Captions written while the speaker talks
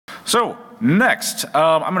So, next,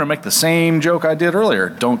 I'm going to make the same joke I did earlier.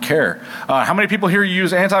 Don't care. How many people here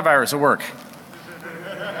use antivirus at work?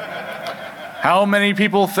 How many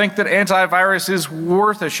people think that antivirus is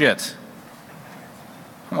worth a shit?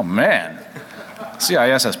 Oh man,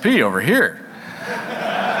 CISSP over here.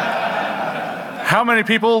 How many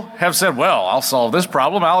people have said, well, I'll solve this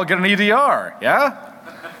problem, I'll get an EDR, yeah?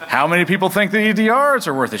 How many people think that EDRs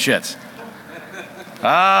are worth a shit?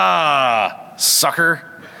 Ah, sucker.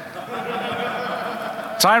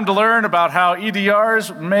 Time to learn about how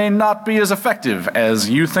EDRs may not be as effective as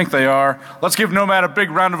you think they are. Let's give Nomad a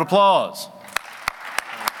big round of applause.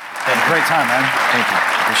 Had a great time, man. Thank you.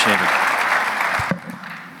 Appreciate it.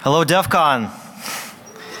 Hello, DEF CON.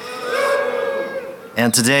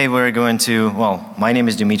 And today we're going to, well, my name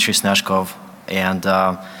is Dimitry Snezhkov, and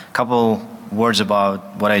a couple words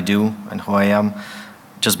about what I do and who I am,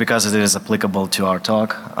 just because it is applicable to our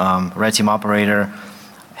talk. Red Team operator,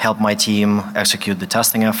 help my team execute the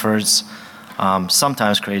testing efforts,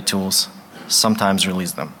 sometimes create tools, sometimes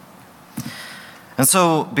release them. And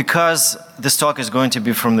so, because this talk is going to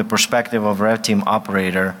be from the perspective of Red Team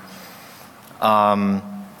operator,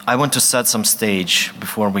 I want to set some stage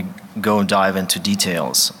before we go dive into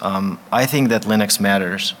details. I think that Linux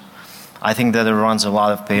matters. I think that it runs a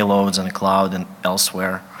lot of payloads in the cloud and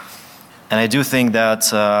elsewhere. And I do think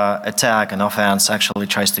that attack and offense actually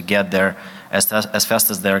tries to get there as fast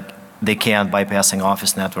as they can, bypassing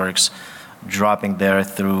office networks, dropping there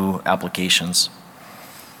through applications.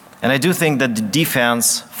 And I do think that the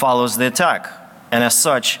defense follows the attack. And as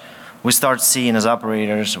such, we start seeing, as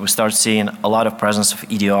operators, we start seeing a lot of presence of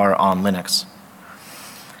EDR on Linux.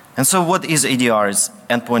 And so what is EDR? It's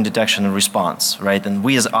endpoint detection and response, right? And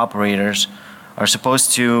we as operators are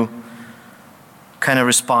supposed to kind of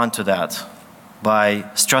respond to that by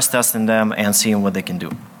stress testing them and seeing what they can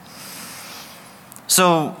do.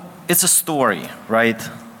 So it's a story, right?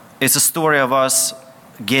 It's a story of us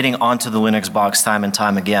getting onto the Linux box time and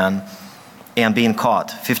time again and being caught.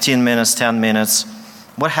 15 minutes, 10 minutes.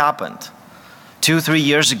 What happened? 2-3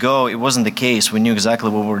 years ago, it wasn't the case. We knew exactly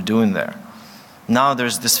what we were doing there. Now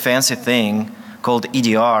there's this fancy thing called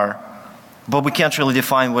EDR, but we can't really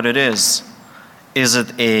define what it is. Is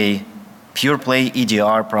it a pure play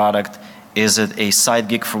EDR product? Is it a side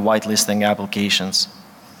gig for whitelisting applications?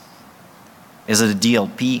 Is it a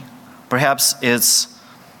DLP? Perhaps it's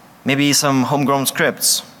maybe some homegrown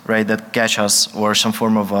scripts, right, that catch us, or some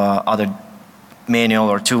form of other manual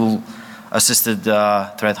or tool assisted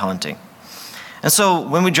threat hunting. And so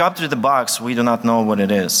when we drop through the box, we do not know what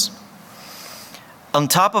it is. On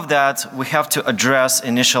top of that, we have to address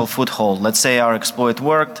initial foothold. Let's say our exploit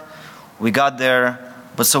worked, we got there,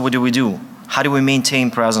 but so what do we do? How do we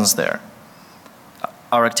maintain presence there?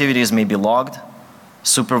 Our activities may be logged,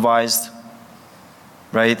 supervised,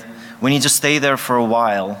 right? We need to stay there for a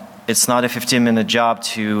while. It's not a 15-minute job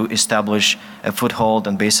to establish a foothold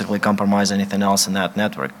and basically compromise anything else in that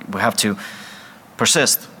network. We have to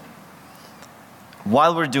persist.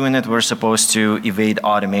 While we're doing it, we're supposed to evade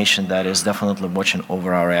automation that is definitely watching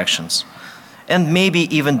over our actions. And maybe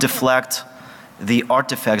even deflect the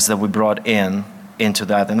artifacts that we brought into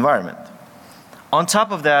that environment. On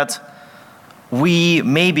top of that, we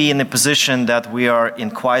may be in a position that we are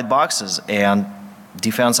in quiet boxes and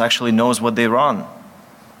defense actually knows what they run.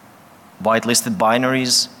 Whitelisted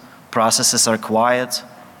binaries, processes are quiet,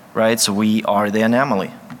 right? So we are the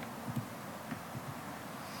anomaly.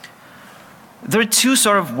 There are two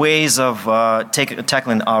sort of ways of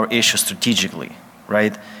tackling our issue strategically,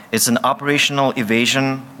 right? It's an operational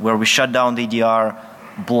evasion where we shut down the EDR,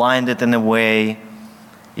 blind it in a way,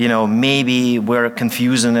 you know, maybe we're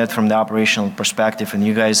confusing it from the operational perspective, and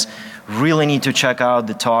you guys really need to check out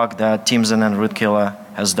the talk that Timson and Rutkila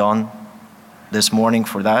has done this morning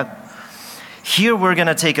for that. Here we're going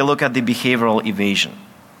to take a look at the behavioral evasion,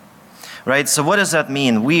 right? So what does that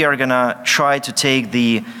mean? We are going to try to take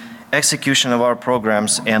the execution of our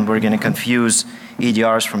programs and we're going to confuse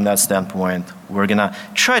EDRs from that standpoint. We're going to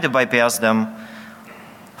try to bypass them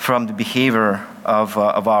from the behavior of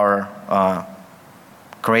our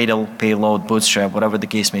cradle, payload, bootstrap, whatever the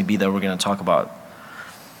case may be that we're going to talk about.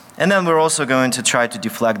 And then we're also going to try to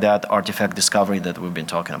deflect that artifact discovery that we've been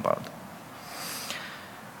talking about.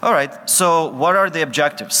 All right, so what are the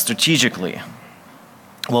objectives strategically?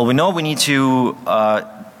 Well, we know we need to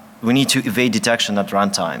evade detection at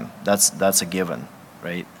runtime. That's a given,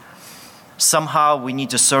 right? Somehow we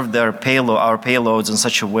need to serve our payloads in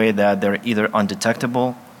such a way that they're either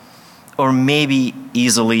undetectable or maybe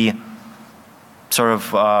easily sort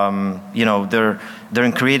of, you know,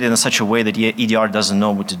 they're created in such a way that EDR doesn't know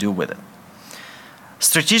what to do with it.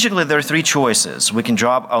 Strategically, there are three choices. We can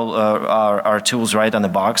drop our tools right on the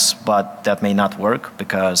box, but that may not work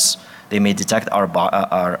because they may detect our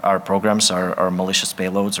programs, our malicious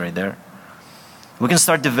payloads right there. We can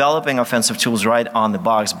start developing offensive tools right on the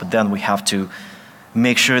box, but then we have to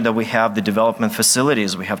make sure that we have the development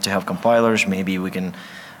facilities. We have to have compilers. Maybe we can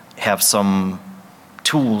have some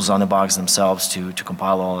tools on the box themselves to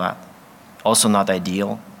compile all that. Also not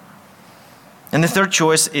ideal. And the third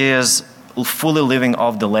choice is fully living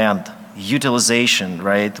off the land. Utilization,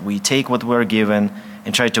 right? We take what we're given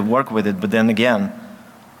and try to work with it, but then again,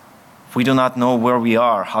 we do not know where we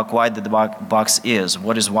are, how quiet the box is,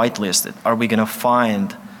 what is whitelisted. Are we going to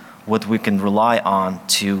find what we can rely on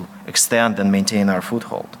to extend and maintain our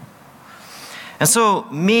foothold? And so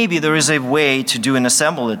maybe there is a way to do an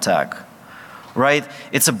assembled attack, right?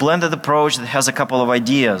 It's a blended approach that has a couple of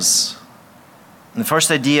ideas. And the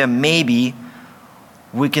first idea, maybe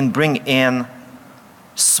we can bring in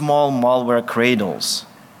small malware cradles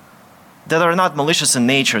that are not malicious in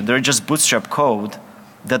nature. They're just bootstrap code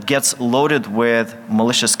that gets loaded with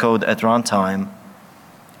malicious code at runtime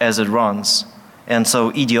as it runs. And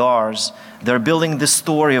so EDRs, they're building this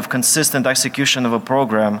story of consistent execution of a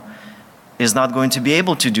program is not going to be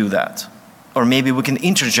able to do that. Or maybe we can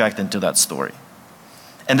interject into that story.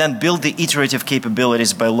 And then build the iterative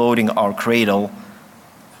capabilities by loading our cradle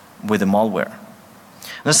with the malware.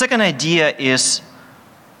 The second idea is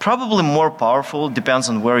probably more powerful, depends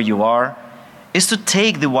on where you are, is to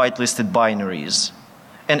take the whitelisted binaries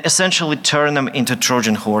and essentially turn them into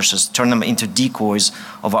Trojan horses, turn them into decoys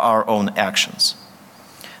of our own actions.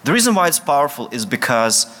 The reason why it's powerful is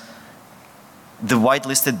because the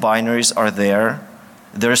whitelisted binaries are there,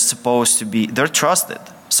 they're supposed to be, they're trusted.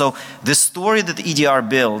 So the story that EDR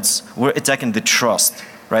builds, we're attacking the trust,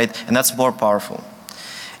 right? And that's more powerful.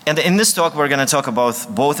 And in this talk, we're going to talk about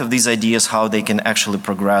both of these ideas, how they can actually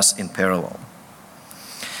progress in parallel.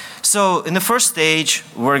 So in the first stage,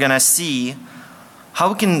 we're going to see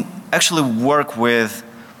how we can actually work with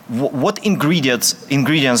what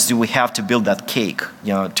ingredients do we have to build that cake,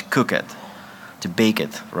 to cook it, to bake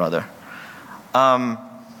it rather.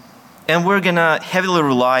 And we're going to heavily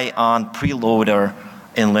rely on preloader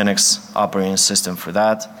in Linux operating system for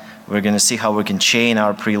that. We're going to see how we can chain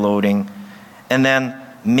our preloading and then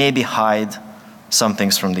maybe hide some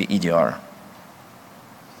things from the EDR.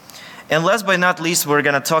 And last but not least, we're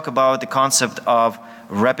going to talk about the concept of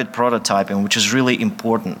rapid prototyping, which is really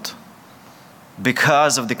important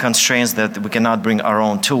because of the constraints that we cannot bring our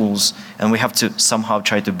own tools and we have to somehow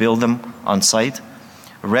try to build them on site.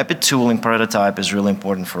 Rapid tooling prototype is really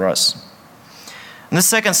important for us. In the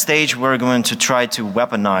second stage, we're going to try to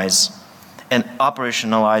weaponize and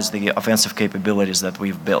operationalize the offensive capabilities that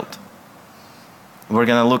we've built. We're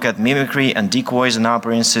going to look at mimicry and decoys in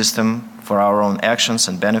operating system for our own actions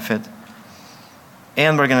and benefit.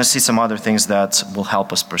 And we're going to see some other things that will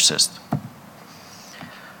help us persist.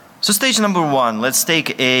 So stage number one, let's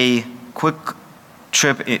take a quick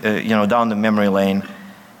trip down the memory lane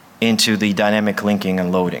into the dynamic linking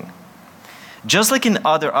and loading. Just like in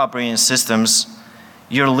other operating systems,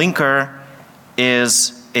 your linker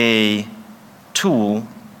is a tool,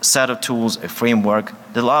 set of tools, a framework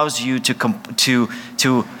that allows you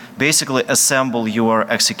to basically assemble your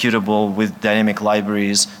executable with dynamic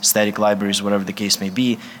libraries, static libraries, whatever the case may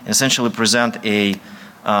be, and essentially present a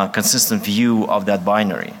consistent view of that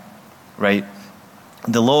binary, right?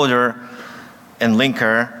 The loader and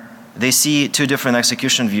linker, they see two different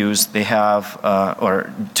execution views. They have,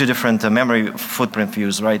 or two different memory footprint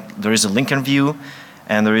views, right? There is a linker view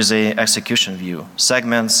and there is a execution view.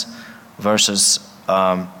 Segments versus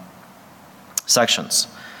sections.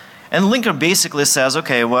 And linker basically says,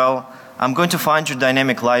 okay, well, I'm going to find your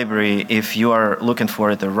dynamic library if you are looking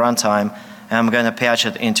for it at runtime, and I'm going to patch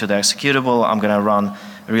it into the executable. I'm going to run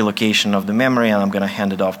relocation of the memory, and I'm going to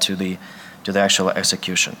hand it off to the actual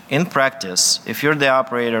execution. In practice, if you're the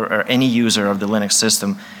operator or any user of the Linux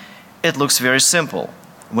system, it looks very simple.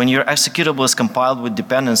 When your executable is compiled with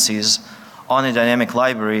dependencies on a dynamic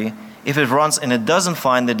library, if it runs and it doesn't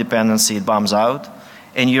find the dependency, it bombs out,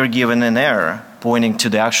 and you're given an error pointing to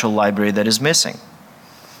the actual library that is missing.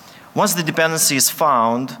 Once the dependency is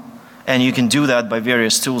found, and you can do that by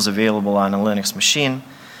various tools available on a Linux machine,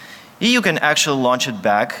 you can actually launch it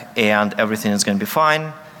back and everything is going to be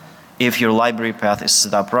fine if your library path is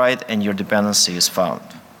set up right and your dependency is found.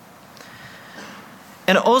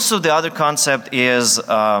 And also the other concept is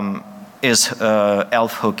elf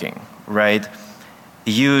hooking, right?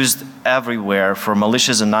 Used everywhere for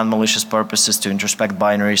malicious and non-malicious purposes to introspect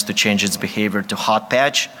binaries, to change its behavior, to hot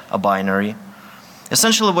patch a binary.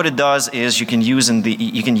 Essentially what it does is you can use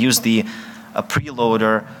the a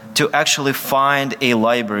preloader to actually find a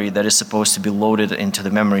library that is supposed to be loaded into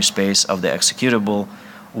the memory space of the executable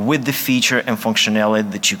with the feature and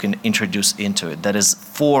functionality that you can introduce into it that is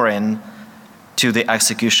foreign to the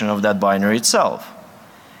execution of that binary itself.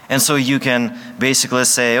 And so you can basically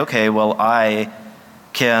say, okay, well, I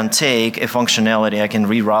can take a functionality, I can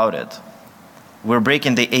reroute it. We're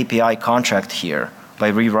breaking the API contract here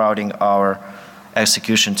by rerouting our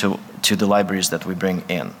execution to the libraries that we bring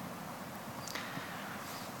in.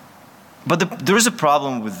 But there is a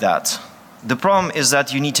problem with that. The problem is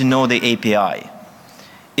that you need to know the API.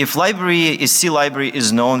 If C library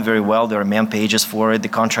is known very well, there are man pages for it, the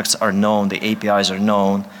contracts are known, the APIs are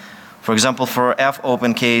known. For example, for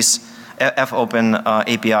fopen case, fopen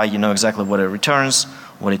API, you know exactly what it returns,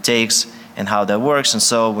 what it takes, and how that works. And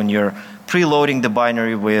so when you're preloading the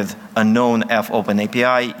binary with a known fopen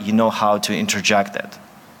API, you know how to interject it,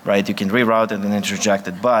 right? You can reroute it and interject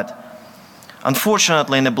it. But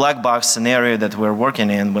unfortunately, in the black box scenario that we're working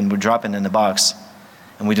in, when we're dropping in the box,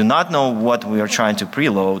 and we do not know what we are trying to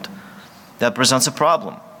preload, that presents a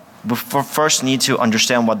problem. We first need to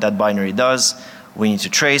understand what that binary does. We need to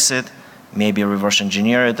trace it, maybe reverse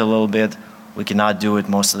engineer it a little bit. We cannot do it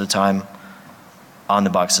most of the time on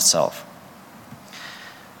the box itself.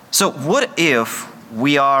 So what if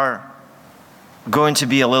we are going to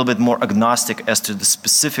be a little bit more agnostic as to the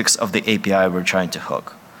specifics of the API we're trying to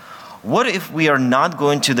hook? What if we are not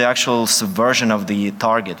going to the actual subversion of the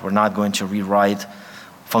target? We're not going to rewrite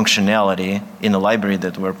functionality in the library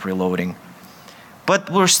that we're preloading, but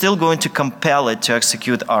we're still going to compel it to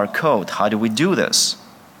execute our code. How do we do this?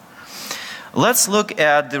 Let's look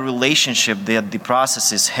at the relationship that the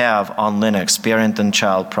processes have on Linux, parent and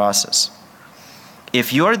child process.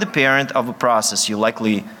 If you're the parent of a process, you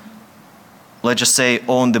likely, let's just say,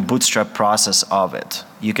 own the bootstrap process of it.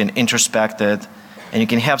 You can introspect it, and you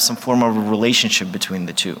can have some form of a relationship between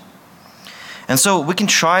the two. And so we can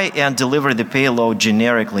try and deliver the payload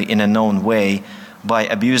generically in a known way by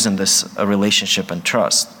abusing this relationship and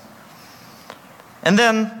trust. And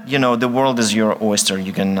then, you know, the world is your oyster.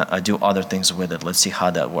 You can do other things with it. Let's see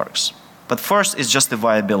how that works. But first is just the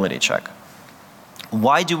viability check.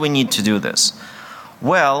 Why do we need to do this?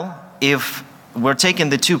 Well, if we're taking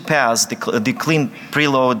the two paths, the clean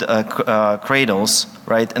preload cradles,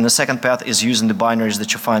 right, and the second path is using the binaries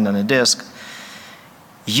that you find on a disk,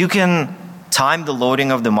 you can time the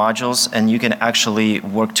loading of the modules and you can actually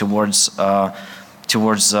work towards blinding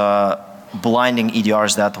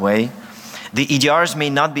EDRs that way. The EDRs may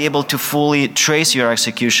not be able to fully trace your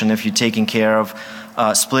execution if you're taking care of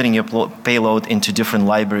splitting your payload into different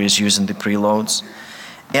libraries using the preloads.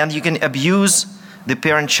 And you can abuse the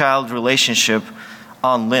parent-child relationship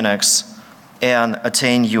on Linux and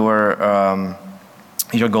attain your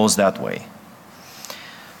goals that way.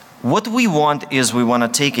 What we want is we want to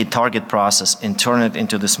take a target process and turn it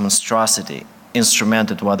into this monstrosity,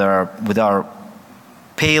 instrumented with our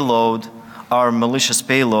payload, our malicious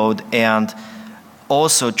payload, and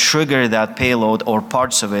also trigger that payload or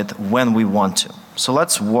parts of it when we want to. So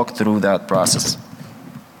let's walk through that process.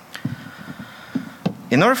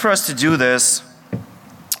 In order for us to do this,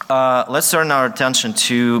 let's turn our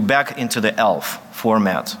attention back into the ELF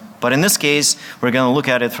format. But in this case, we're going to look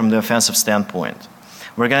at it from the offensive standpoint.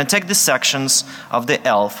 We're going to take the sections of the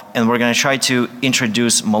ELF and we're going to try to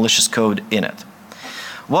introduce malicious code in it.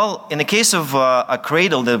 Well, in the case of a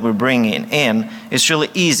cradle that we're bringing in, it's really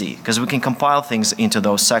easy because we can compile things into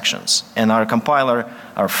those sections. And our compiler,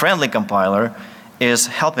 our friendly compiler, is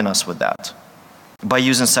helping us with that by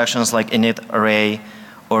using sections like init array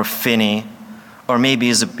or fini, or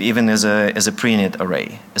maybe even as a pre-init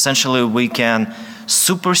array. Essentially, we can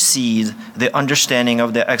supersede the understanding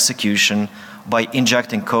of the execution by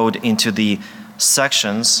injecting code into the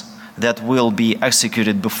sections that will be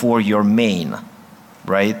executed before your main,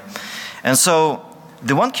 right? And so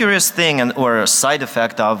the one curious thing or a side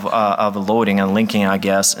effect of loading and linking, I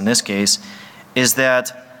guess, in this case, is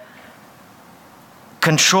that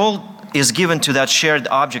control is given to that shared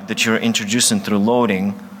object that you're introducing through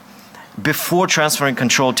loading before transferring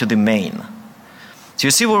control to the main. So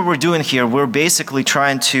you see what we're doing here? We're basically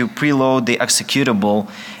trying to preload the executable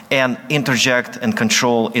and interject and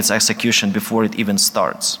control its execution before it even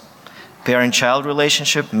starts. Parent-child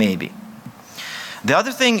relationship? Maybe. The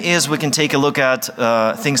other thing is we can take a look at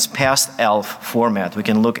things past ELF format. We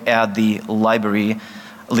can look at the library,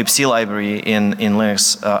 libc library in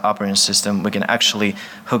Linux operating system. We can actually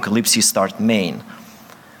hook libc start main.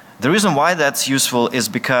 The reason why that's useful is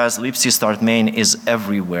because libc start main is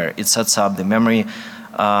everywhere. It sets up the memory,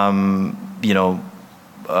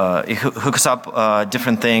 it hooks up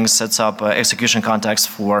different things, sets up execution context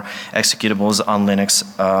for executables on Linux,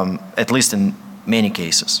 at least in many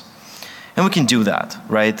cases. And we can do that,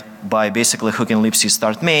 right, by basically hooking libc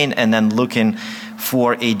start main and then looking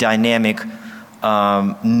for a dynamic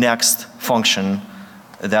next function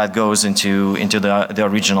that goes into the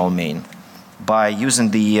original main by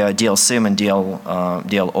using the dlsim and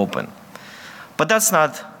dl open. But that's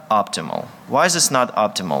not optimal. Why is this not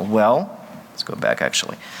optimal? Well, let's go back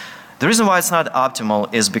actually. The reason why it's not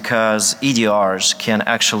optimal is because EDRs can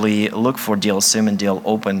actually look for dlsim and dl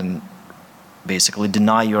open and basically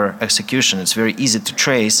deny your execution. It's very easy to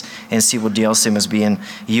trace and see what dlsim is being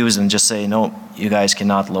used and just say, no, you guys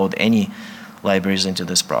cannot load any libraries into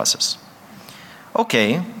this process.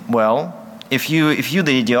 Okay, well, if you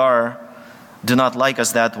the EDR do not like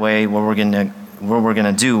us that way, what we're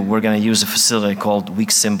gonna do, we're gonna use a facility called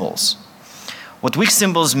weak symbols. What weak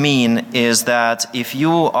symbols mean is that if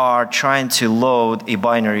you are trying to load a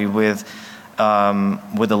binary with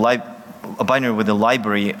a binary with a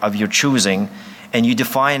library of your choosing, and you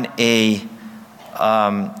define a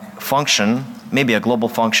function, maybe a global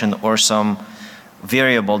function or some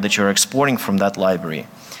variable that you're exporting from that library.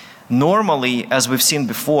 Normally, as we've seen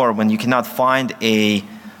before, when you cannot find a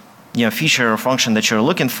feature or function that you're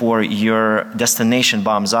looking for, your destination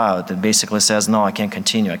bombs out. It basically says, no, I can't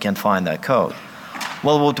continue, I can't find that code.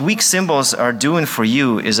 Well, what weak symbols are doing for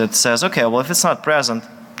you is it says, okay, well, if it's not present,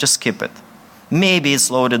 just skip it. Maybe it's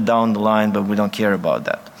loaded down the line, but we don't care about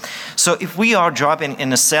that. So if we are dropping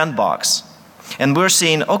in a sandbox and we're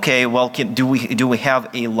saying, okay, well, do we have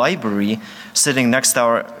a library sitting next to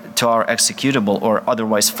our executable or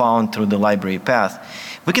otherwise found through the library path,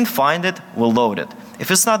 we can find it, we'll load it. If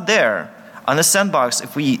it's not there, on a sandbox,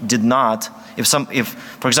 if we did not, if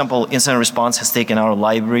for example, incident response has taken our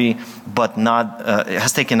library but not,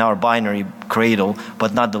 has taken our binary cradle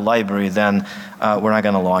but not the library, then we're not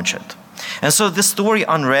going to launch it. And so this story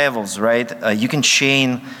unravels, right? You can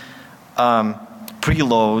chain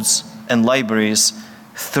preloads and libraries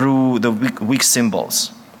through the weak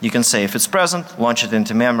symbols. You can say if it's present, launch it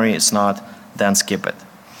into memory, it's not, then skip it.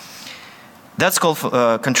 That's called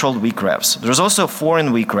controlled weak refs. There's also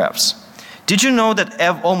foreign weak refs. Did you know that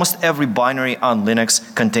almost every binary on Linux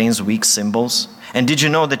contains weak symbols? And did you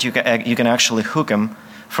know that you can actually hook them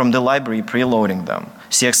from the library preloading them?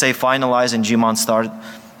 CXA finalize and gmon start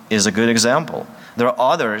is a good example. There are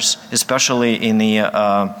others, especially in the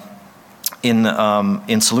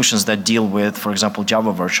in solutions that deal with, for example,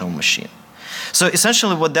 Java virtual machine. So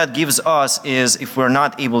essentially what that gives us is if we're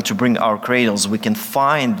not able to bring our cradles, we can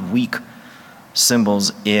find weak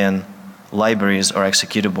symbols in libraries or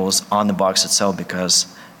executables on the box itself because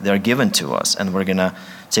they're given to us and we're gonna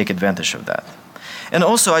take advantage of that. And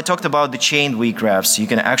also I talked about the chained weak refs. You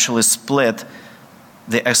can actually split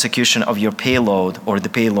the execution of your payload or the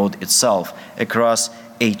payload itself across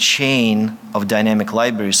a chain of dynamic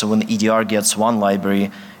libraries, so when the EDR gets one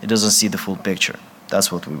library, it doesn't see the full picture.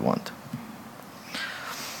 That's what we want.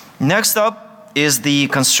 Next up is the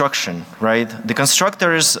construction, right? The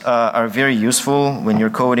constructors are very useful when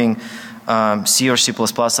you're coding C or C++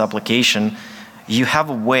 application. You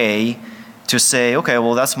have a way to say, okay,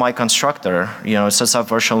 well, that's my constructor. You know, it sets up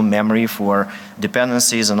virtual memory for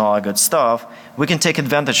dependencies and all that good stuff. We can take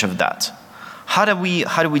advantage of that. How do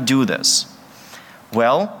we do this?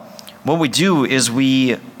 Well, what we do is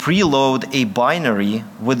we preload a binary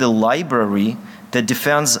with a library that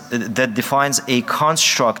defines a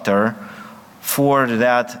constructor for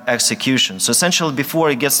that execution. So essentially before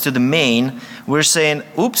it gets to the main, we're saying,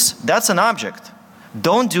 oops, that's an object.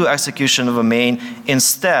 Don't do execution of a main.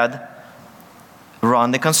 Instead,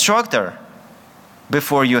 run the constructor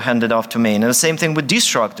before you hand it off to main. And the same thing with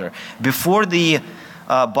destructor. Before the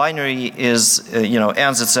binary is,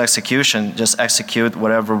 ends its execution, just execute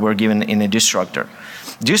whatever we're given in a destructor.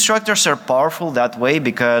 Destructors are powerful that way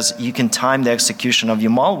because you can time the execution of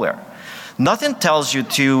your malware. Nothing tells you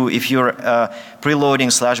to, if you're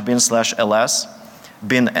preloading /bin/ls,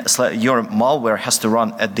 your malware has to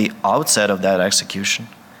run at the outset of that execution.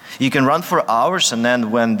 You can run for hours and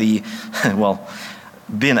then when the, well,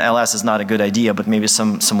 bin ls is not a good idea, but maybe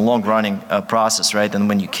some long running process, right? And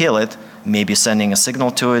when you kill it, maybe sending a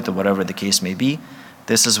signal to it or whatever the case may be,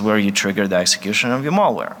 this is where you trigger the execution of your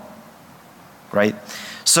malware, right?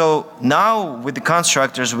 So now with the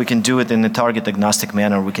constructors, we can do it in a target agnostic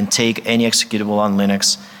manner. We can take any executable on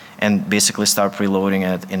Linux and basically start preloading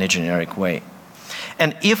it in a generic way.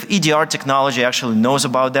 And if EDR technology actually knows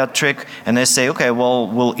about that trick and they say, okay, well,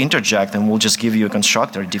 we'll interject and we'll just give you a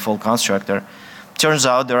constructor, default constructor, turns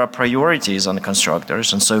out there are priorities on the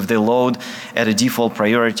constructors, and so if they load at a default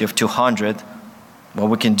priority of 200, What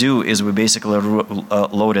we can do is we basically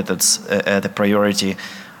load it at a priority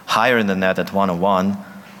higher than that at 101,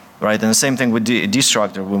 right? And the same thing with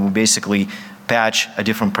destructor, when we basically patch a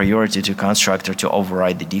different priority to constructor to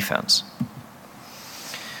override the defense.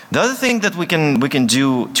 The other thing that we can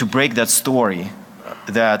do to break that story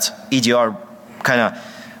that EDR kind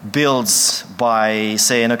of builds by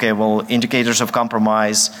saying, okay, well, indicators of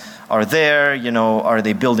compromise are there, you know, are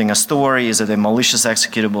they building a story? Is it a malicious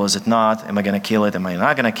executable? Is it not? Am I going to kill it? Am I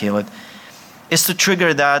not going to kill it? Is to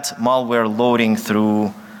trigger that malware loading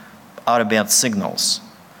through out-of-band signals.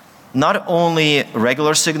 Not only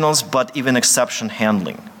regular signals, but even exception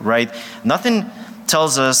handling, right? Nothing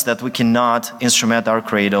tells us that we cannot instrument our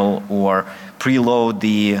cradle or preload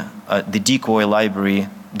the decoy library,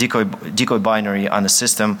 decoy binary on the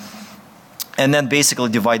system, and then basically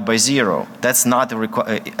divide by 0. That's not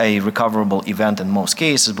a recoverable event in most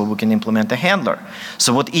cases, but we can implement a handler.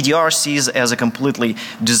 So what EDR sees as a completely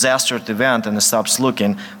disastrous event and it stops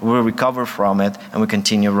looking, we recover from it and we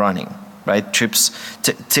continue running, right? Tips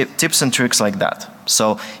and tricks like that.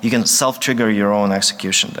 So you can self-trigger your own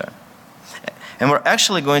execution there. And we're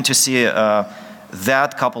actually going to see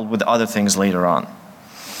that coupled with other things later on.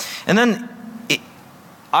 And then,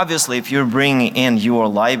 obviously, if you're bringing in your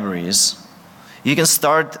libraries, you can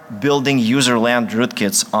start building user-land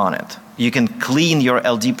rootkits on it. You can clean your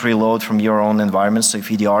LD preload from your own environment. So if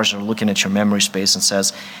EDRs are looking at your memory space and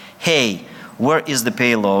says, hey, where is the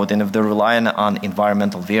payload? And if they're relying on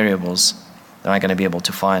environmental variables, they're not going to be able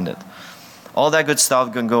to find it. All that good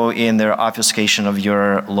stuff can go in their obfuscation of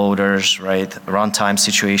your loaders, right? Runtime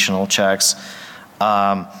situational checks.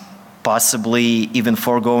 Possibly even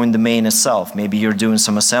foregoing the main itself. Maybe you're doing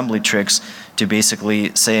some assembly tricks to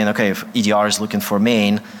basically saying, okay, if EDR is looking for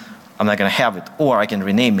main, I'm not going to have it. Or I can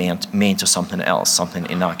rename main to something else, something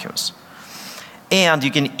innocuous. And you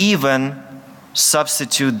can even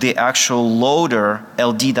substitute the actual loader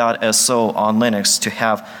ld.so on Linux to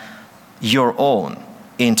have your own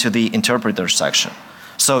into the interpreter section.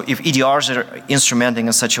 So if EDRs are instrumenting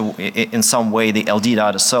in some way the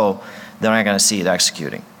ld.so, they're not going to see it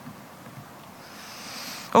executing.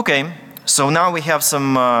 Okay, so now we have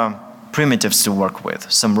some primitives to work with,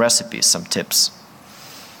 some recipes, some tips.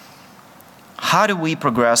 How do we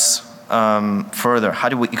progress further? How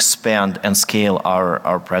do we expand and scale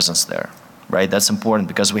our presence there? Right, that's important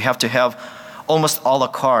because we have to have almost a la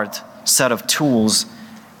carte set of tools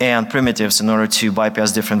and primitives in order to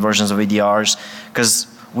bypass different versions of EDRs because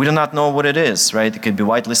we do not know what it is, right? It could be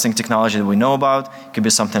whitelisting technology that we know about, it could be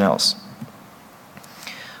something else.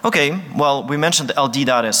 Okay, well, we mentioned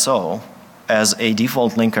ld.so as a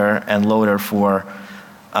default linker and loader for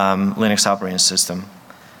Linux operating system.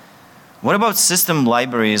 What about system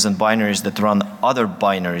libraries and binaries that run other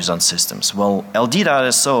binaries on systems? Well,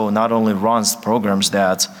 ld.so not only runs programs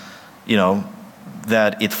that, you know,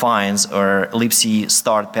 that it finds or libc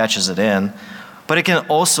start patches it in, but it can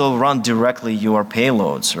also run directly your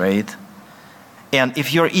payloads, right? And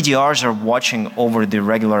if your EDRs are watching over the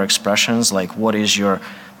regular expressions, like what is your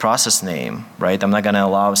process name, right? I'm not going to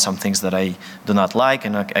allow some things that I do not like,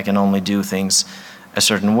 and I can only do things a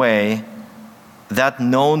certain way. That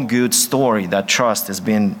known good story, that trust is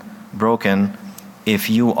being broken if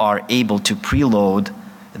you are able to preload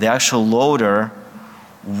the actual loader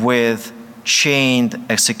with chained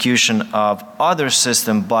execution of other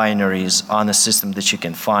system binaries on a system that you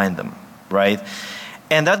can find them, right?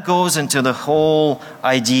 And that goes into the whole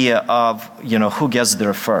idea of, you know, who gets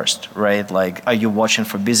there first, right? Like, are you watching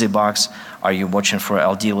for BusyBox? Are you watching for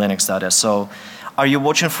ldlinux.so? Are you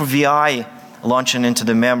watching for VI launching into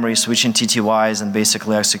the memory, switching TTYs and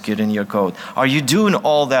basically executing your code? Are you doing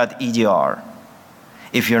all that EDR?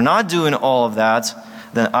 If you're not doing all of that,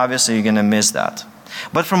 then obviously you're going to miss that.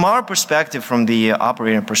 But from our perspective, from the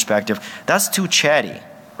operator perspective, that's too chatty,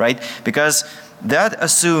 right? Because that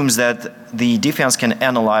assumes that the defense can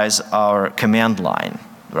analyze our command line,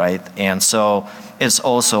 right? And so it's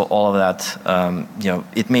also all of that, you know,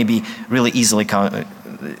 it may be really easily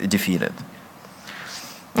defeated.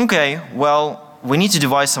 Okay, well, we need to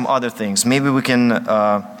devise some other things. Maybe we can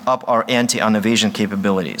up our ante on evasion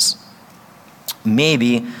capabilities.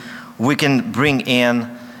 Maybe we can bring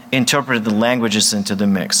in interpreted languages into the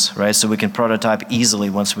mix, right? So we can prototype easily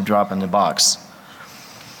once we drop in the box.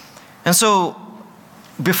 And so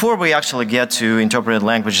before we actually get to interpreted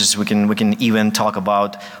languages, we can even talk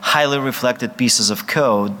about highly reflected pieces of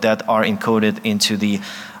code that are encoded into the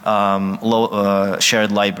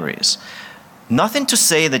shared libraries. Nothing to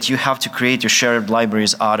say that you have to create your shared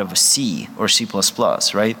libraries out of C or C++,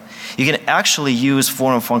 right? You can actually use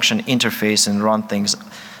foreign function interface and run things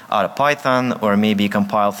out of Python, or maybe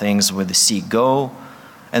compile things with the C Go.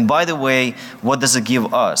 And by the way, what does it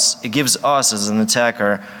give us? It gives us as an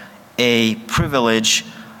attacker a privilege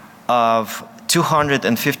of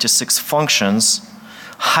 256 functions,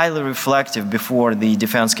 highly reflective, before the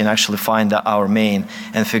defense can actually find our main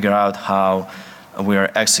and figure out how we are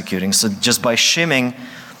executing. So just by shimming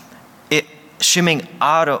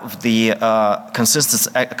out of the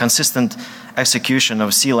consistent execution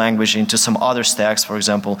of C language into some other stacks, for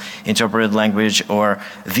example, interpreted language or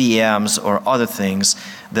VMs or other things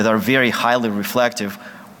that are very highly reflective,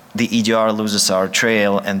 the EDR loses our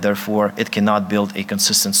trail, and therefore it cannot build a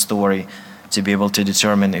consistent story to be able to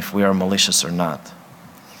determine if we are malicious or not.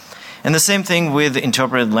 And the same thing with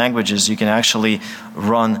interpreted languages. You can actually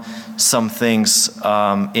run some things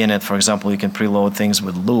in it. For example, you can preload things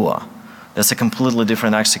with Lua. That's a completely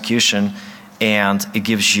different execution, and it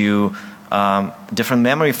gives you different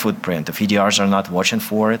memory footprint if EDRs are not watching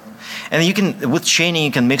for it. And you can, with chaining,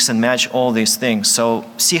 you can mix and match all these things. So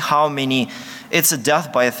see how many, it's a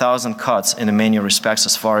death by 1,000 cuts in many respects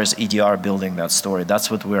as far as EDR building that story. That's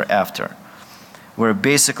what we're after. We're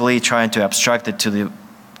basically trying to abstract it to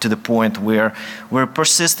the point where we're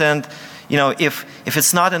persistent. You know, if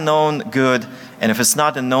it's not a known good and if it's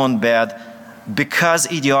not a known bad, because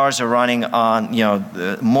EDRs are running on, you know,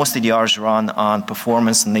 most EDRs run on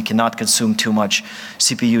performance and they cannot consume too much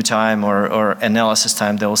CPU time or analysis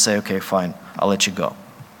time, they will say, okay, fine, I'll let you go.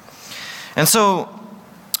 And so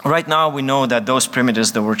right now we know that those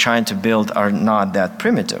primitives that we're trying to build are not that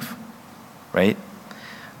primitive, right?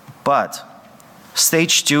 But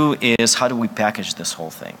stage 2 is, how do we package this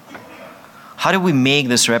whole thing? How do we make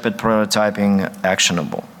this rapid prototyping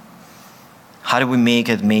actionable? How do we make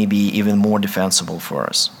it maybe even more defensible for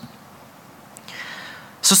us?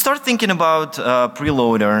 So start thinking about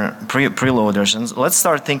preloaders, and let's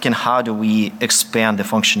start thinking, how do we expand the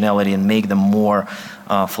functionality and make them more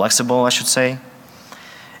flexible, I should say.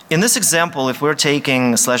 In this example, if we're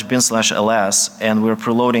taking /bin/ls and we're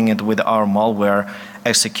preloading it with our malware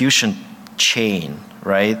execution chain,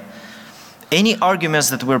 right? Any arguments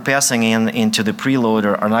that we're passing into the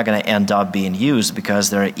preloader are not going to end up being used because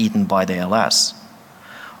they're eaten by the ls.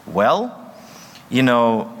 Well, you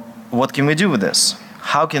know, what can we do with this?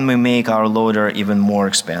 How can we make our loader even more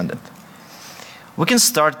expanded? We can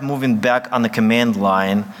start moving back on the command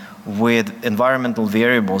line with environmental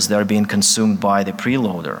variables that are being consumed by the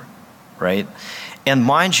preloader, right? And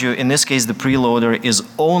mind you, in this case, the preloader is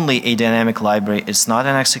only a dynamic library. It's not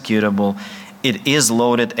an executable. It is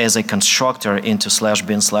loaded as a constructor into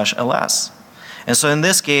 /bin/ls. And so in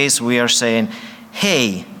this case, we are saying,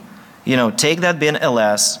 hey, you know, take that bin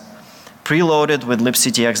ls, preload it with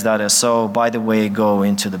libctx.so, by the way, go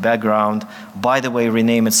into the background, by the way,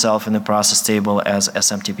 rename itself in the process table as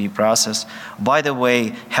smtp process, by the way,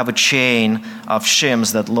 have a chain of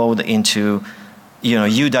shims that load into, you know,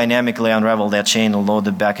 you dynamically unravel that chain and load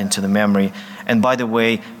it back into the memory, and by the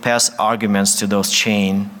way, pass arguments to those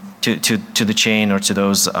chain, to the chain or to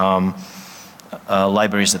those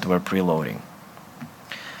libraries that we're preloading.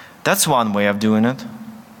 That's one way of doing it.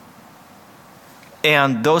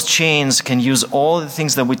 And those chains can use all the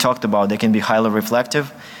things that we talked about. They can be highly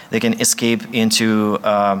reflective. They can escape into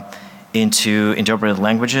interpreted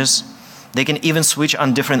languages. They can even switch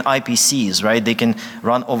on different IPCs, right? They can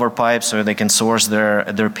run over pipes, or they can source their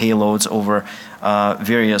payloads over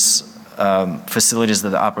various facilities that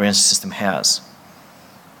the operating system has.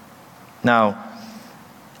 Now,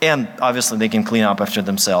 and obviously they can clean up after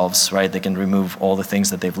themselves, right? They can remove all the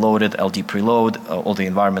things that they've loaded, LD preload, all the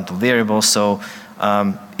environmental variables. So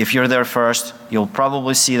if you're there first, you'll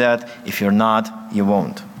probably see that. If you're not, you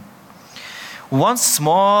won't. One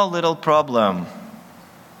small little problem.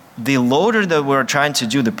 The loader that we're trying to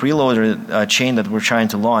do, the preloader chain that we're trying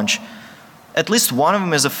to launch, at least one of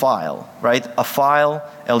them is a file, right? A file,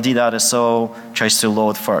 ld.so, tries to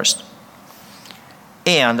load first.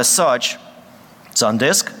 And as such, it's on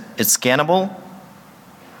disk, it's scannable,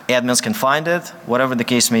 admins can find it, whatever the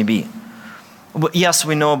case may be. But yes,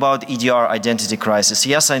 we know about EDR identity crisis.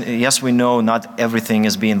 Yes, we know not everything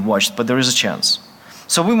is being watched, but there is a chance.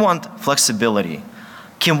 So we want flexibility.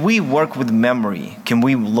 Can we work with memory? Can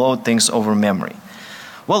we load things over memory?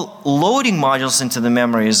 Well, loading modules into the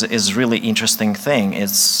memory is really interesting thing.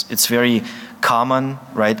 It's very common,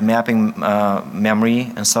 right? Mapping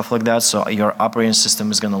memory and stuff like that. So your operating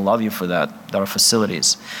system is going to love you for that. There are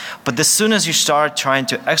facilities. But as soon as you start trying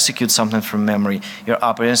to execute something from memory, your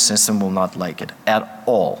operating system will not like it at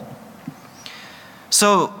all.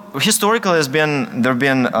 So historically, there have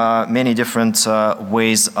been many different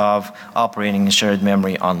ways of operating in shared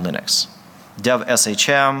memory on Linux. Dev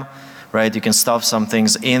SHM, right? You can stuff some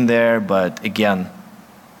things in there, but again,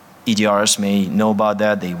 EDRs may know about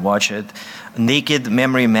that, they watch it. Naked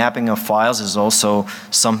memory mapping of files is also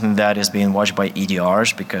something that is being watched by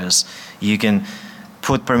EDRs because you can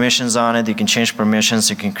put permissions on it, you can change permissions,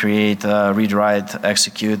 you can create, read, write,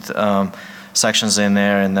 execute sections in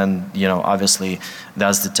there, and then, you know, obviously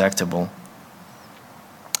that's detectable.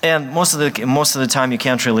 And most of the time you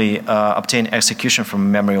can't really obtain execution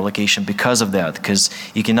from memory location because of that, because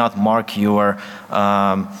you cannot mark your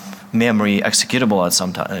memory executable at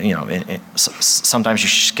some time. You know, sometimes you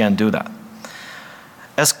just can't do that.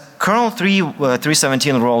 As kernel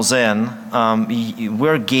 3.17 rolls in,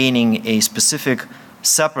 we're gaining a specific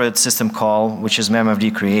separate system call, which is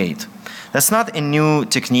memfd create. That's not a new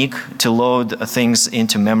technique to load things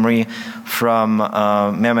into memory from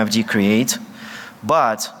memfd create.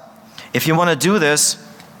 But if you want to do this,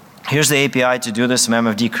 here's the API to do this,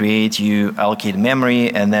 memfd create. You allocate memory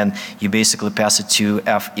and then you basically pass it to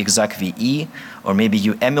fexecve, or maybe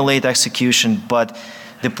you emulate execution, but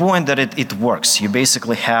the point that it works, you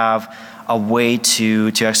basically have a way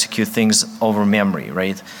to execute things over memory,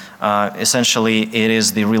 right? Essentially it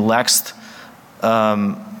is the relaxed,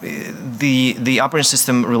 the operating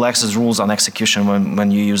system relaxes rules on execution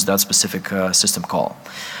when you use that specific system call.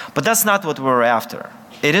 But that's not what we're after.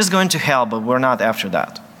 It is going to help, but we're not after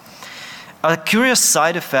that. A curious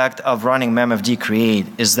side effect of running memfd create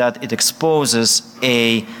is that it exposes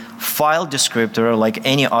a file descriptor like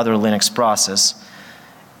any other Linux process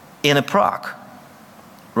in a proc,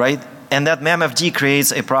 right? And that memfd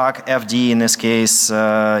creates a proc fd, in this case, you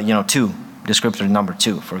know, 2, descriptor number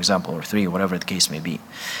 2, for example, or 3, whatever the case may be.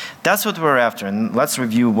 That's what we're after, and let's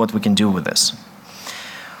review what we can do with this.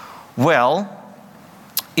 Well,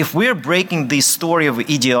 if we're breaking the story of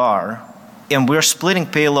EDR and we're splitting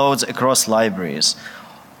payloads across libraries,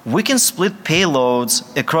 we can split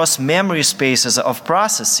payloads across memory spaces of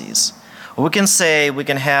processes. We can say we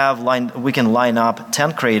can line up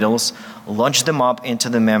 10 cradles, launch them up into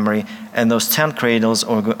the memory, and those 10 cradles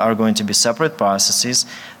are going to be separate processes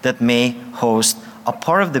that may host a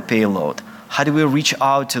part of the payload. How do we reach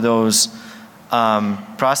out to those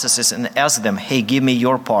processes and ask them, hey, give me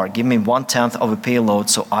your part, give me 1/10 of a payload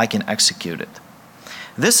so I can execute it?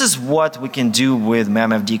 This is what we can do with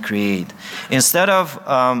memfd create. Instead of,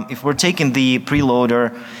 if we're taking the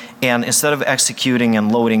preloader and instead of executing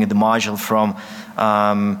and loading the module from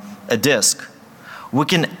a disk, we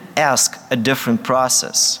can ask a different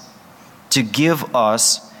process to give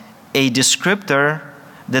us a descriptor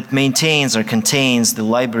that maintains or contains the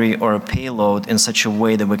library or a payload in such a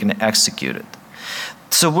way that we can execute it.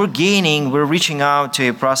 So we're reaching out to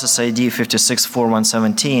a process ID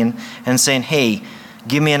 564117 and saying, hey,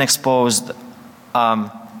 give me an exposed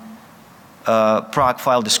proc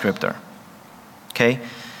file descriptor. Okay?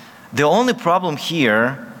 The only problem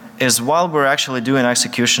here is while we're actually doing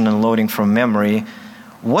execution and loading from memory,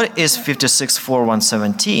 what is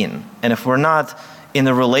 564117? And if we're not in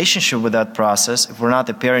a relationship with that process, if we're not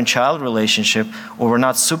a parent-child relationship, or we're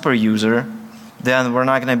not super user, then we're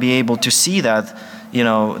not going to be able to see that, you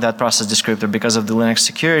know, that process descriptor because of the Linux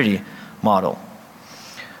security model.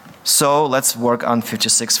 So let's work on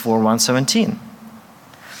 564117.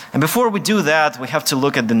 And before we do that, we have to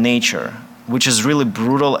look at the nature, which is really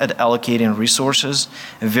brutal at allocating resources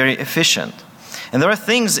and very efficient. And there are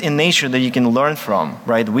things in nature that you can learn from,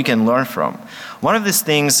 right? We can learn from. One of these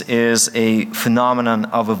things is a phenomenon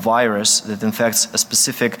of a virus that infects a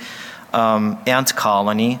specific ant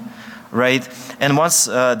colony, right? And once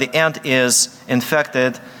the ant is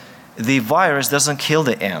infected, the virus doesn't kill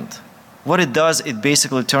the ant. What it does, it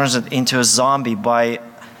basically turns it into a zombie by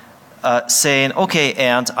saying, okay,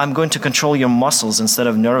 ant, I'm going to control your muscles instead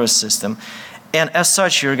of nervous system. And as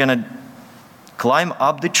such, you're going to climb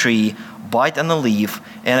up the tree, bite on the leaf,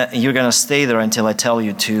 and you're going to stay there until I tell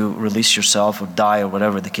you to release yourself or die or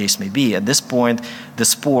whatever the case may be. At this point, the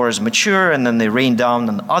spores mature and then they rain down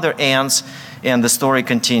on other ants and the story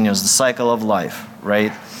continues, the cycle of life,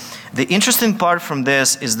 right? The interesting part from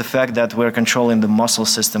this is the fact that we're controlling the muscle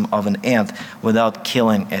system of an ant without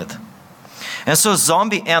killing it. And so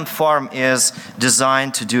zombie ant farm is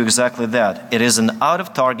designed to do exactly that. It is an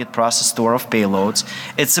out-of-target process store of payloads.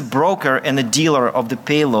 It's a broker and a dealer of the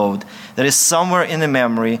payload that is somewhere in the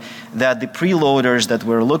memory that the preloaders that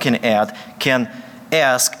we're looking at can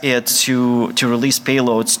ask it to release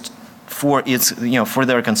payloads for its, for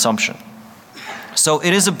their consumption. So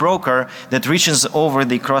it is a broker that reaches over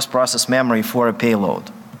the cross-process memory for a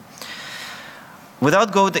payload.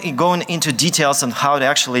 Without going into details on how it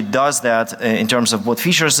actually does that in terms of what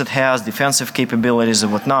features it has, defensive capabilities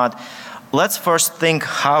and whatnot, let's first think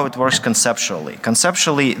how it works conceptually.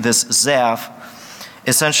 Conceptually, this ZEF,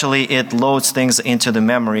 essentially it loads things into the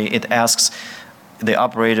memory. It asks the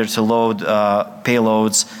operator to load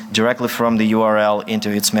payloads directly from the URL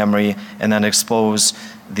into its memory and then expose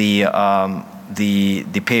the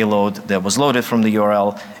payload that was loaded from the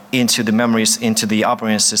URL into the memories, into the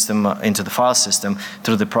operating system, into the file system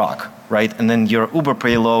through the proc, right? And then your Uber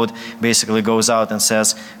payload basically goes out and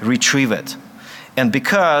says, retrieve it. And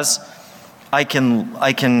because I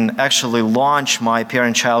can actually launch my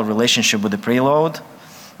parent-child relationship with the preload,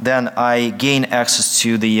 then I gain access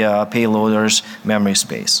to the payloader's memory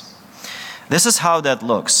space. This is how that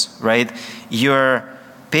looks, right? Your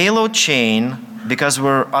payload chain, because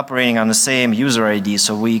we're operating on the same user ID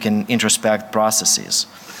so we can introspect processes,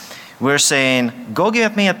 we're saying, go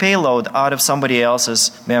get me a payload out of somebody else's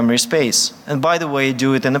memory space. And by the way,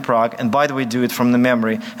 do it in the proc, and by the way, do it from the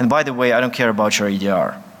memory, and by the way, I don't care about your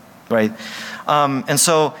EDR, right? And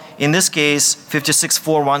so in this case,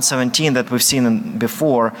 56.4.117 that we've seen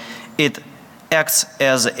before, it acts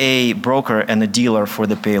as a broker and a dealer for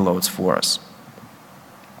the payloads for us.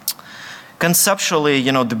 Conceptually,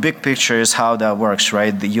 you know, the big picture is how that works,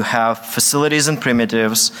 right? You have facilities and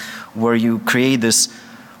primitives where you create this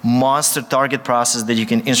monster target process that you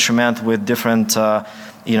can instrument with different code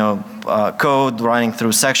running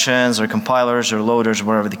through sections or compilers or loaders,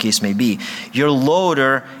 whatever the case may be. Your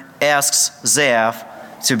loader asks ZEF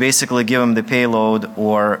to basically give them the payload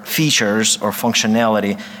or features or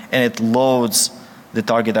functionality, and it loads the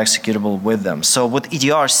target executable with them. So what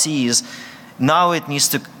EDR sees, now it needs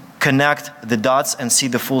to connect the dots and see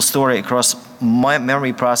the full story across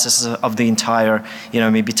memory processes of the entire,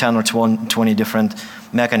 maybe 10 or 20 different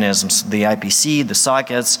mechanisms, the IPC, the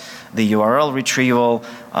sockets, the URL retrieval,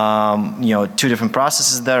 2 different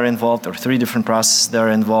processes that are involved or 3 different processes that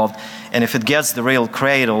are involved. And if it gets the real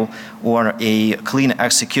cradle or a clean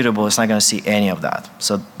executable, it's not going to see any of that.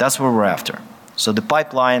 So that's what we're after. So the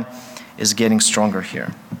pipeline is getting stronger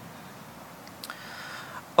here.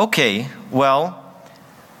 Okay, well,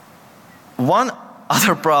 one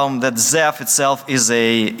other problem that ZEF itself is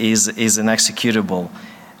an executable.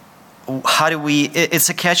 How do we, it's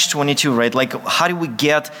a catch-22, right? Like, how do we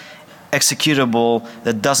get executable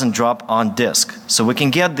that doesn't drop on disk? So we can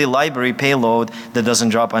get the library payload that doesn't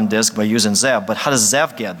drop on disk by using ZEF, but how does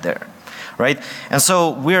ZEF get there, right? And so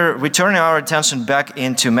we're returning our attention back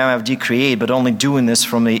into memfd create, but only doing this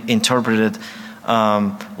from the interpreted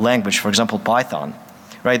language, for example, Python,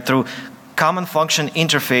 right? Through common function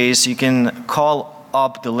interface, you can call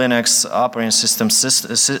up the Linux operating system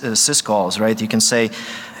syscalls, right? You can say,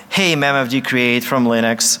 hey, memfd create from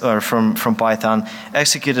Linux or from Python,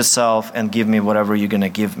 execute itself and give me whatever you're going to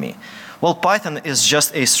give me. Well, Python is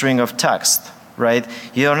just a string of text, right?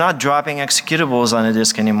 You're not dropping executables on a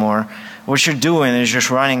disk anymore. What you're doing is just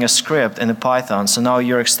running a script in Python. So now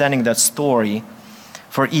you're extending that story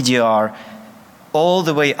for EDR all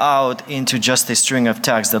the way out into just a string of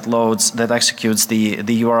text that loads, that executes the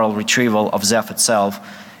URL retrieval of ZEF itself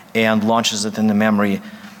and launches it in the memory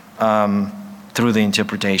through the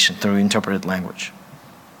interpretation, through interpreted language.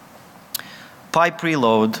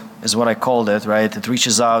 PyPreload is what I called it, right? It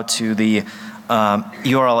reaches out to the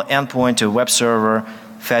URL endpoint to a web server,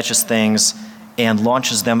 fetches things, and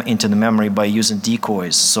launches them into the memory by using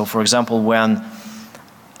decoys. So for example, when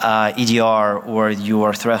EDR or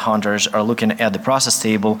your threat hunters are looking at the process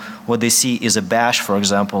table, what they see is a bash, for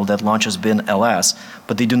example, that launches bin ls,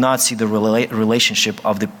 but they do not see the relationship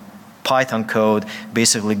of the Python code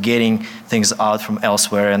basically getting things out from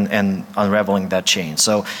elsewhere and unraveling that chain.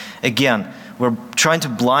 So again, we're trying to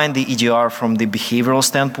blind the EDR from the behavioral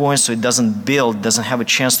standpoint so it doesn't have a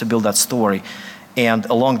chance to build that story. And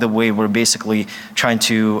along the way, we're basically trying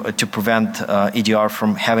to prevent EDR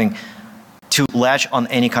from having to latch on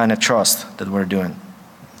any kind of trust that we're doing.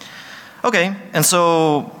 Okay, and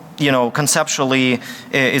so, conceptually,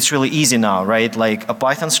 it's really easy now, right? Like a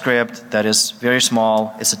Python script that is very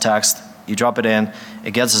small, it's a text, you drop it in,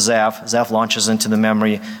 it gets a ZEF launches into the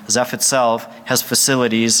memory. ZEF itself has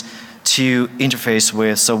facilities to interface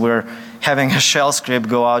with, so we're having a shell script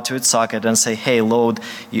go out to its socket and say, hey, load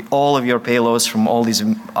all of your payloads from all these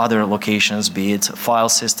other locations, be it file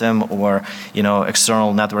system or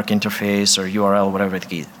external network interface or URL, whatever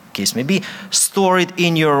the case may be. Store it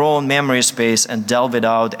in your own memory space and delve it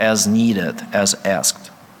out as needed, as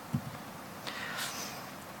asked.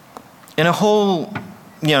 In a whole,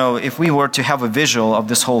 if we were to have a visual of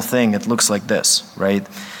this whole thing, it looks like this, right?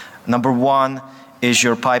 Number one is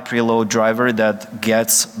your PyPreload driver that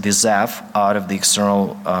gets the ZEF out of the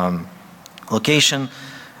external location.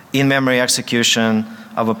 In-memory execution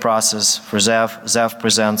of a process for ZEF. ZEF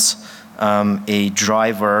presents a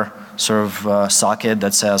driver sort of socket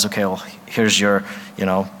that says, okay, well, here's your,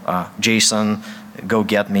 JSON, go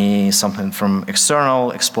get me something from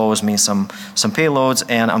external, expose me some payloads,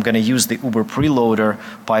 and I'm going to use the Uber preloader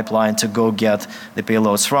pipeline to go get the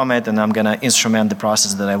payloads from it, and I'm going to instrument the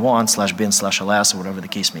process that I want, /bin/ls, or whatever the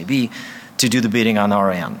case may be, to do the bidding on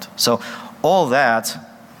our end. So all that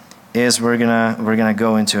is we're gonna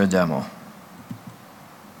go into a demo.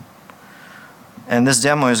 And this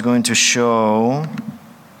demo is going to show,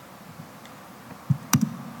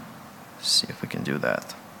 let's see if we can do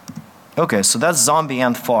that. Okay, so that's zombie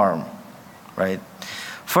ant farm, right?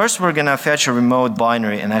 First we're gonna fetch a remote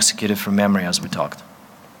binary and execute it from memory as we talked.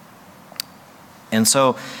 And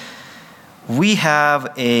so we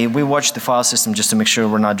watch the file system just to make sure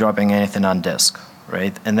we're not dropping anything on disk,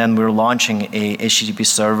 right? And then we're launching a HTTP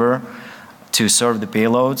server to serve the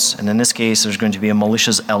payloads. And in this case, there's going to be a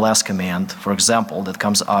malicious ls command, for example, that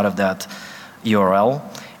comes out of that URL.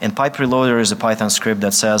 And PyPreloader is a Python script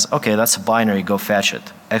that says, okay, that's a binary, go fetch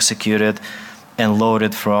it, execute it, and load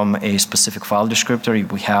it from a specific file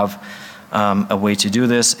descriptor. We have a way to do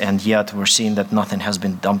this, and yet we're seeing that nothing has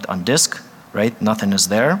been dumped on disk, right? Nothing is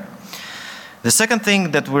there. The second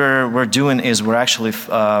thing that we're doing is we're actually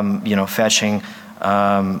fetching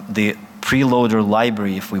the preloader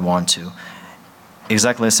library if we want to.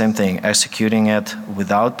 Exactly the same thing, executing it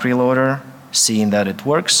without preloader, seeing that it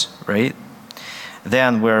works, right?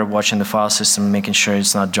 Then we're watching the file system, making sure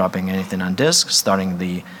it's not dropping anything on disk, starting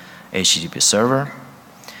the HTTP server.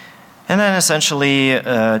 And then essentially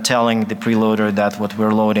telling the preloader that what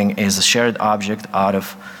we're loading is a shared object out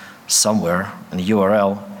of somewhere in the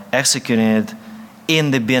URL, executing it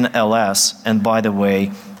in the bin ls, and by the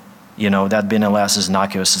way, that bin ls is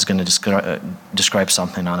innocuous, is going to describe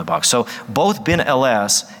something on the box. So both bin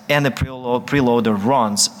ls and the preloader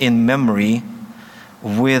runs in memory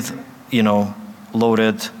with,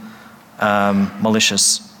 loaded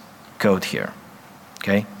malicious code here,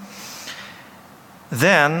 okay?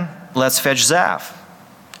 Then let's fetch Zaf.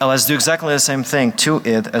 And let's do exactly the same thing to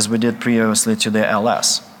it as we did previously to the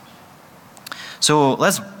ls. So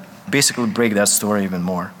let's basically break that story even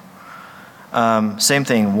more. Same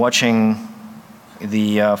thing, watching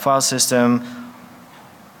the file system,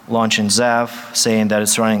 launching Zaf, saying that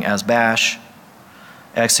it's running as bash,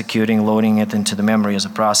 executing, loading it into the memory as a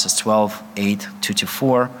process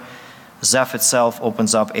 12.8.224. Zaf itself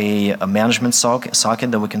opens up a management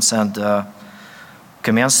socket that we can send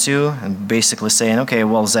commands to, and basically saying, okay,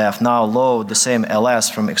 well, Zaf, now load the same ls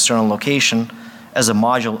from external location as a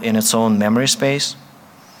module in its own memory space.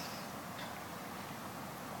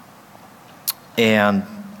 And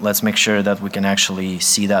let's make sure that we can actually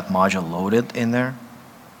see that module loaded in there,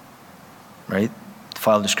 right?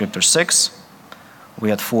 File descriptor 6. We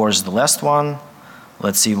had 4 is the last one.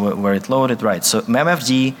 Let's see where it loaded. Right, so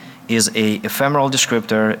memfd is a ephemeral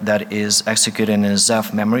descriptor that is executed in a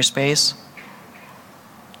Zaf memory space.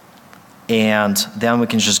 And then we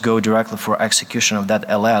can just go directly for execution of that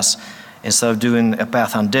ls. Instead of doing a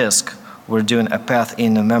path on disk, we're doing a path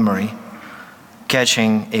in the memory,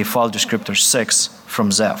 catching a file descriptor 6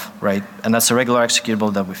 from Zaf, right? And that's a regular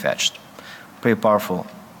executable that we fetched. Pretty powerful.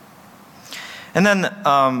 And then,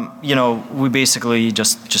 we basically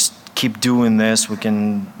just keep doing this. We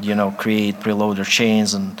can, create preloader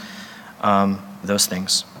chains and those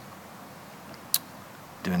things.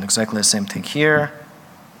 Doing exactly the same thing here.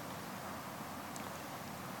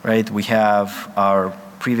 Right, we have our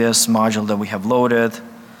previous module that we have loaded,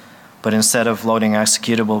 but instead of loading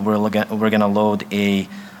executable, we're going to load a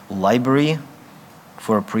library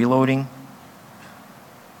for preloading.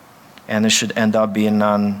 And it should end up being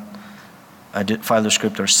on file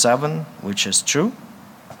descriptor 7, which is true.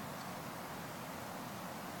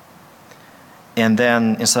 And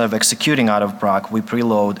then instead of executing out of proc, we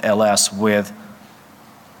preload ls with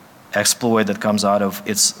exploit that comes out of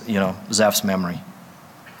its, Zaf's memory.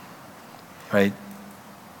 Right?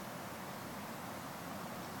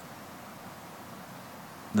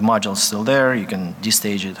 The module is still there. You can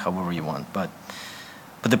destage it however you want. But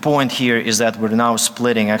the point here is that we're now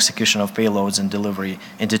splitting execution of payloads and delivery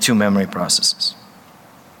into 2 memory processes.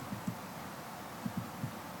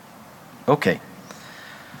 Okay.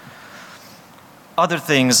 Other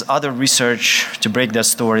things, other research to break that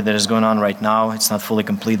story that is going on right now, it's not fully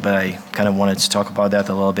complete, but I kind of wanted to talk about that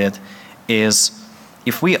a little bit, is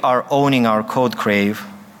if we are owning our code cave,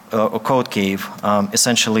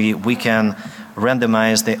 essentially we can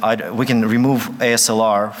randomize we can remove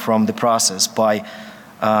ASLR from the process by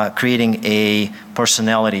creating a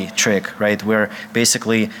personality trick, right? We're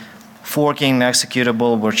basically forking an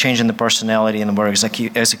executable, we're changing the personality, and we're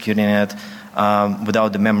executing it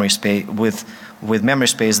without the memory space, with memory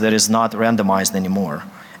space that is not randomized anymore.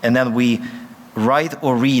 And then we write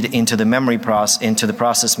or read into the memory into the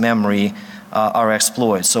process memory our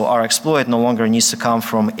exploit. So our exploit no longer needs to come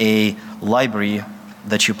from a library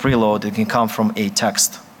that you preload. It can come from a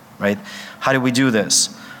text, right? How do we do this?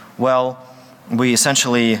 Well, we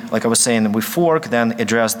essentially, like I was saying, we fork, then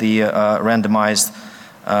address the randomized,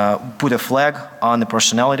 put a flag on the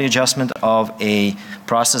personality adjustment of a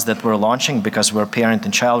process that we're launching because we're parent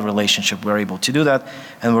and child relationship, we're able to do that,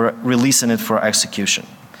 and we're releasing it for execution.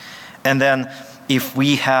 And then if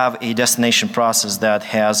we have a destination process that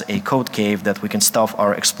has a code cave that we can stuff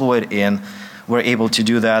our exploit in, we're able to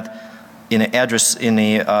do that in an address, in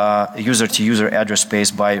a user-to-user address space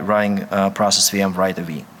by running process VM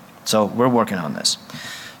write-av. So we're working on this.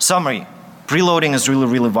 Summary, preloading is really,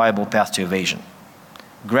 really viable path to evasion.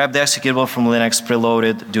 Grab the executable from Linux, preload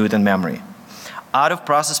it, do it in memory.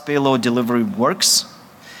 Out-of-process payload delivery works,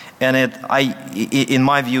 and in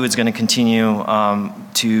my view, it's going to continue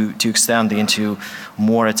to extend into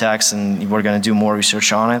more attacks, and we're going to do more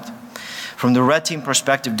research on it. From the red team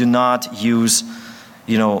perspective, do not use,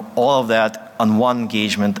 all of that on one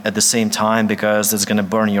engagement at the same time because it's going to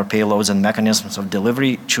burn your payloads and mechanisms of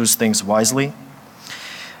delivery. Choose things wisely.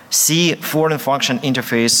 C, foreign function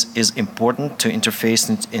interface is important to interface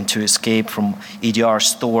and to escape from EDR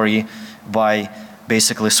story by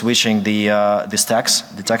basically switching the stacks,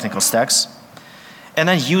 the technical stacks. And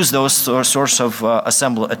then use those sorts of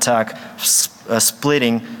assemble attack,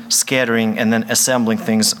 splitting, scattering, and then assembling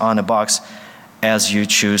things on a box as you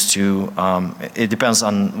choose to. It depends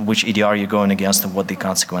on which EDR you're going against and what the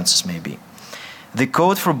consequences may be. The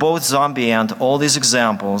code for both zombie and all these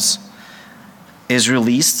examples is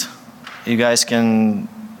released. You guys can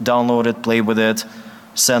download it, play with it,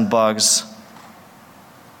 send bugs,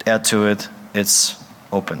 add to it. It's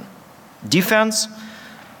open. Defense,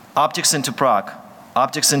 optics into proc,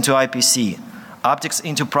 optics into IPC, optics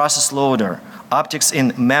into process loader, optics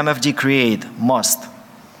in memfd create, must.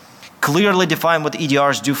 Clearly define what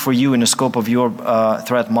EDRs do for you in the scope of your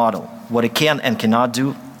threat model, what it can and cannot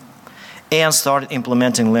do, and start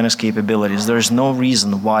implementing Linux capabilities. There is no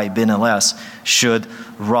reason why binls should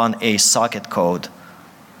run a socket code,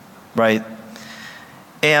 right?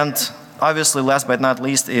 And obviously, last but not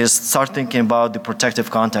least, is start thinking about the protective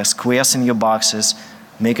context, quiescing your boxes,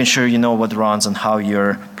 making sure you know what runs and how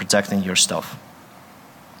you're protecting your stuff.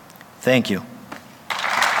 Thank you.